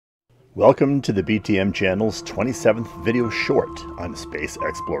Welcome to the BTM channel's 27th video short on space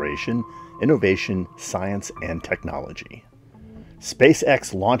exploration, innovation, science, and technology.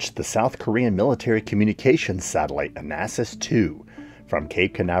 SpaceX launched the South Korean military communications satellite ANASIS-II from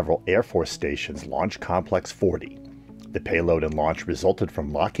Cape Canaveral Air Force Station's Launch Complex 40. The payload and launch resulted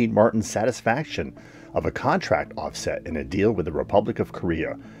from Lockheed Martin's satisfaction of a contract offset in a deal with the Republic of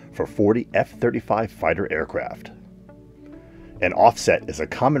Korea for 40 F-35 fighter aircraft. An offset is a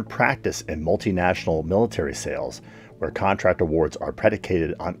common practice in multinational military sales, where contract awards are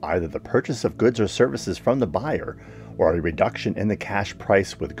predicated on either the purchase of goods or services from the buyer or a reduction in the cash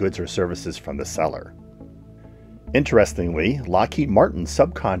price with goods or services from the seller. Interestingly, Lockheed Martin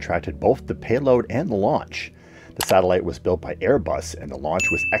subcontracted both the payload and the launch. The satellite was built by Airbus and the launch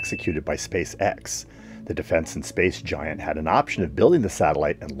was executed by SpaceX. The defense and space giant had an option of building the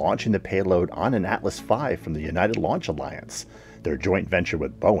satellite and launching the payload on an Atlas V from the United Launch Alliance, their joint venture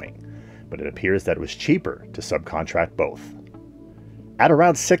with Boeing, but it appears that it was cheaper to subcontract both. At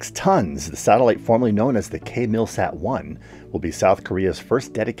around 6 tons, the satellite formerly known as the K-MILSAT-1 will be South Korea's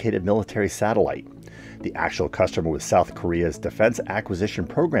first dedicated military satellite. The actual customer was South Korea's Defense Acquisition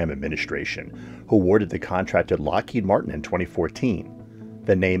Program Administration, who awarded the contract to Lockheed Martin in 2014.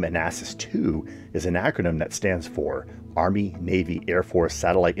 The name ANASIS-II is an acronym that stands for Army, Navy, Air Force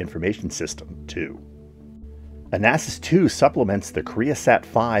Satellite Information System 2. ANASIS-II supplements the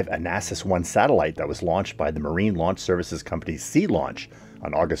Koreasat-5 ANASIS-1 satellite that was launched by the Marine Launch Services Company Sea Launch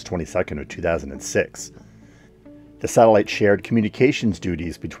on August 22, 2006. The satellite shared communications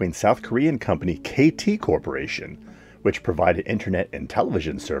duties between South Korean company KT Corporation, which provided internet and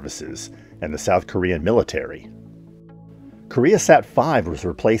television services, and the South Korean military. Koreasat-5 was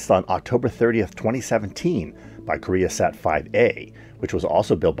replaced on October 30, 2017 by Koreasat-5A, which was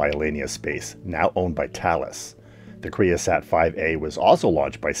also built by Alenia Space, now owned by Thales. The Koreasat-5A was also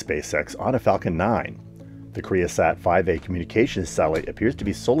launched by SpaceX on a Falcon 9. The Koreasat-5A communications satellite appears to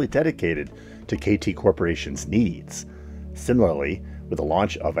be solely dedicated to KT Corporation's needs. Similarly, with the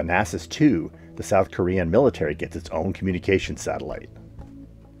launch of ANASIS-II, the South Korean military gets its own communications satellite.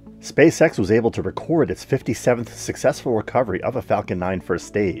 SpaceX was able to record its 57th successful recovery of a Falcon 9 first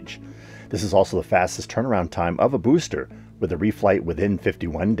stage. This is also the fastest turnaround time of a booster, with a reflight within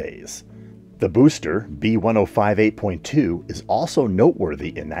 51 days. The booster, B1058.2, is also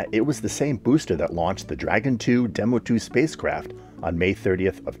noteworthy in that it was the same booster that launched the Dragon 2 Demo-2 spacecraft on May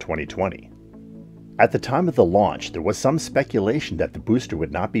 30th of 2020. At the time of the launch, there was some speculation that the booster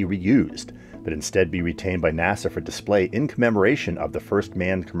would not be reused, but instead be retained by NASA for display in commemoration of the first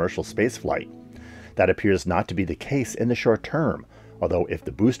manned commercial spaceflight. That appears not to be the case in the short term, although if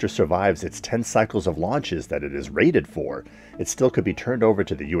the booster survives its 10 cycles of launches that it is rated for, it still could be turned over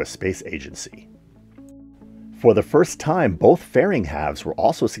to the U.S. Space Agency. For the first time, both fairing halves were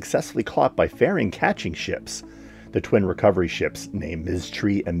also successfully caught by fairing catching ships. The twin recovery ships, named Ms.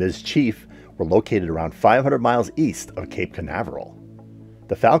 Tree and Ms. Chief, were located around 500 miles east of Cape Canaveral.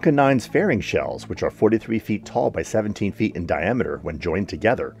 The Falcon 9's fairing shells, which are 43 feet tall by 17 feet in diameter when joined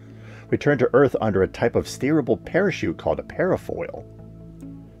together, return to Earth under a type of steerable parachute called a parafoil.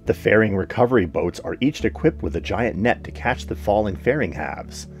 The fairing recovery boats are each equipped with a giant net to catch the falling fairing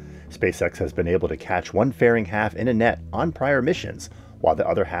halves. SpaceX has been able to catch one fairing half in a net on prior missions, while the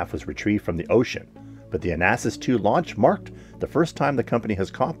other half was retrieved from the ocean, but the ANASIS-II launch marked the first time the company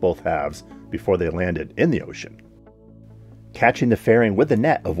has caught both halves before they landed in the ocean. Catching the fairing with the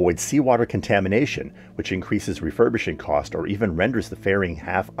net avoids seawater contamination, which increases refurbishing cost or even renders the fairing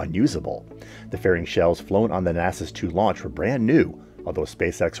half unusable. The fairing shells flown on the ANASIS-II launch were brand new, although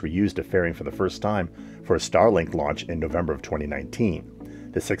SpaceX reused a fairing for the first time for a Starlink launch in November of 2019.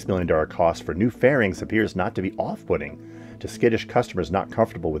 The $6 million cost for new fairings appears not to be off-putting to skittish customers not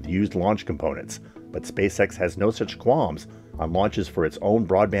comfortable with used launch components, but SpaceX has no such qualms on launches for its own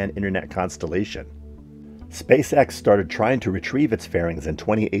broadband internet constellation. SpaceX started trying to retrieve its fairings in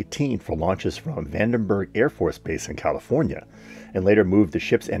 2018 for launches from Vandenberg Air Force Base in California, and later moved the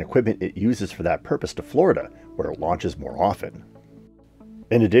ships and equipment it uses for that purpose to Florida, where it launches more often.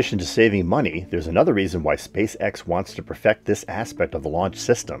 In addition to saving money, there's another reason why SpaceX wants to perfect this aspect of the launch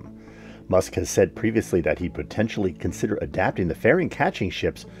system. Musk has said previously that he'd potentially consider adapting the fairing catching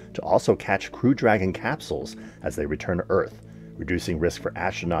ships to also catch Crew Dragon capsules as they return to Earth, reducing risk for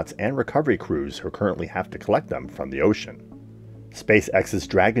astronauts and recovery crews who currently have to collect them from the ocean. SpaceX's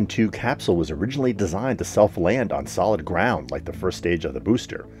Dragon 2 capsule was originally designed to self-land on solid ground like the first stage of the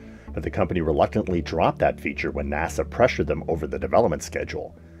booster, but the company reluctantly dropped that feature when NASA pressured them over the development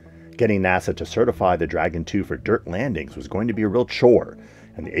schedule. Getting NASA to certify the Dragon 2 for dirt landings was going to be a real chore,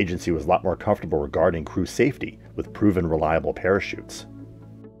 and the agency was a lot more comfortable regarding crew safety with proven reliable parachutes.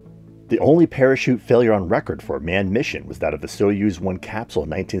 The only parachute failure on record for a manned mission was that of the Soyuz-1 capsule in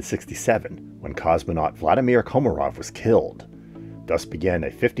 1967, when cosmonaut Vladimir Komarov was killed. Thus began a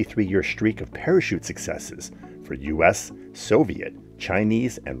 53-year streak of parachute successes for US, Soviet,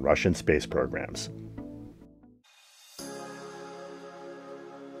 Chinese, and Russian space programs.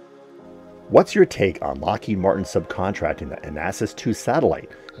 What's your take on Lockheed Martin subcontracting the ANASIS-II satellite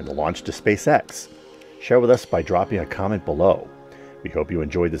and the launch to SpaceX? Share with us by dropping a comment below. We hope you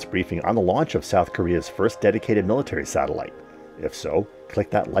enjoyed this briefing on the launch of South Korea's first dedicated military satellite. If so,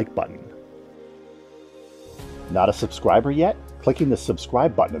 click that like button. Not a subscriber yet? Clicking the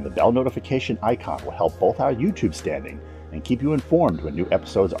subscribe button and the bell notification icon will help both our YouTube standing and keep you informed when new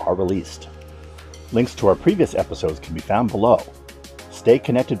episodes are released. Links to our previous episodes can be found below. Stay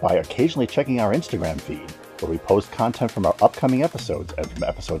connected by occasionally checking our Instagram feed, where we post content from our upcoming episodes and from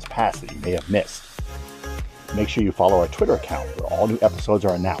episodes past that you may have missed. Make sure you follow our Twitter account, where all new episodes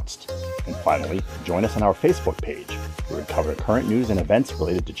are announced. And finally, join us on our Facebook page, where we cover current news and events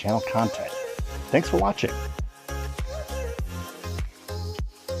related to channel content. Thanks for watching.